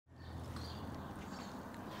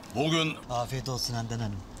Bugün... Afiyet olsun Handan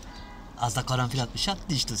Hanım. Az da karanfil atmış ha,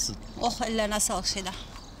 diş tutsun. Oh, ellerine sağlık Şeyda.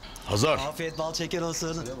 Hazar. Afiyet bal şeker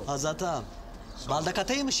olsun. Hazat ağam. Balda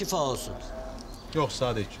katayım mı şifa olsun? Yok,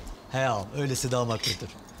 sade iç. He ağam, öylesi daha makbuldür.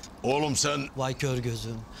 Oğlum sen... Vay kör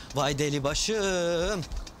gözüm, vay deli başım.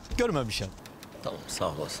 Görmemişim. Tamam, sağ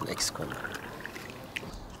olasın, eksik olma.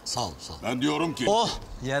 Sağ ol, sağ ol. Ben diyorum ki... Oh,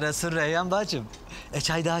 yarasın Reyhan bacım.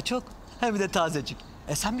 Çay daha çok, hem de tazecik.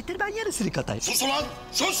 Sen bitir, ben yarısını katayım. Sus ulan,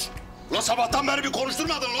 sus! Ulan sabahtan beri bir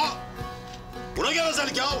konuşturmadın la. Bu ne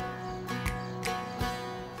gevezelik ya?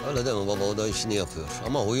 Öyle deme baba, o da işini yapıyor.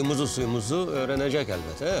 Ama huyumuzu suyumuzu öğrenecek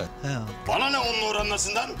elbet, he? He. Bana ne onun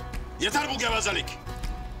öğrenmesinden? Yeter bu gevezelik.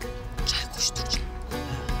 Çay koşturacağım.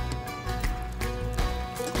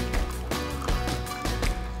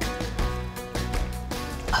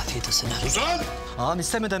 Afiyet olsun ağam. Sus lan! Ağam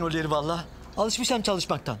istemeden oluyor vallahi. Alışmışım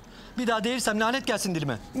çalışmaktan. Bir daha değilsem lanet gelsin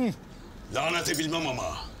dilime. Hı. Laneti bilmem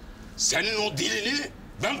ama... senin o dilini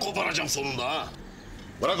ben koparacağım sonunda ha.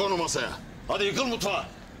 Bırak onu masaya. Hadi yıkıl mutfağa.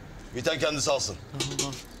 Biten kendisi alsın.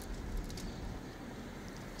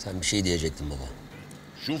 Sen bir şey diyecektin baba.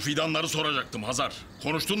 Şu fidanları soracaktım Hazar.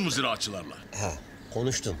 Konuştun mu ziraatçılarla? He,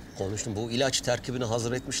 konuştum. Bu ilaç terkibini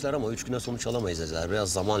hazır etmişler ama 3 güne sonuç alamayız dediler.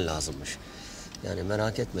 Biraz zaman lazımmış. Yani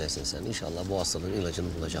merak etmeyesin sen. İnşallah bu hastalığın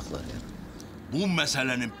ilacını bulacaklar ya. Bu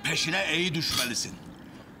meselenin peşine iyi düşmelisin.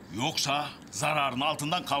 Yoksa zararın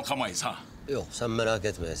altından kalkamayız ha. Yok, sen merak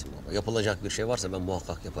etmeyesin baba. Yapılacak bir şey varsa ben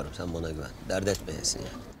muhakkak yaparım. Sen bana güven. Dert etmeyesin ya.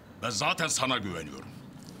 Ben zaten sana güveniyorum.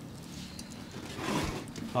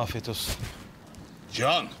 Afiyet olsun.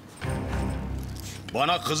 Cihan,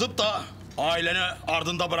 bana kızıp da aileni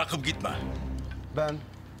ardında bırakıp gitme. Ben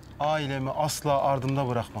ailemi asla ardımda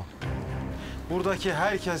bırakmam. Buradaki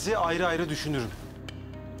herkesi ayrı ayrı düşünürüm.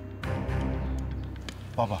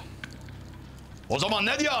 Baba, O zaman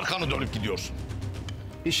ne diye arkanı dönüp gidiyorsun?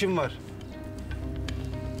 işim var.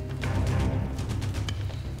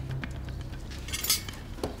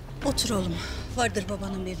 Otur oğlum. Vardır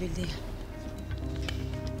babanın bir bildiği.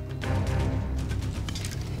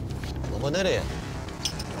 Baba nereye?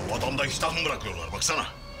 O adamda iştah mı bırakıyorlar baksana.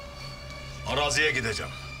 Araziye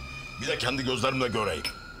gideceğim. Bir de kendi gözlerimle göreyim.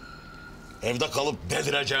 Evde kalıp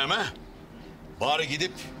dedireceğime... bari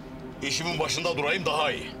gidip işimin başında durayım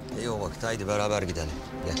daha iyi. İyi o vakit, haydi beraber gidelim.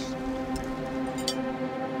 Gel.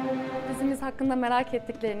 Dizimiz hakkında merak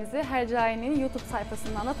ettiklerinizi Hercai'nin YouTube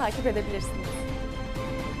sayfasından da takip edebilirsiniz.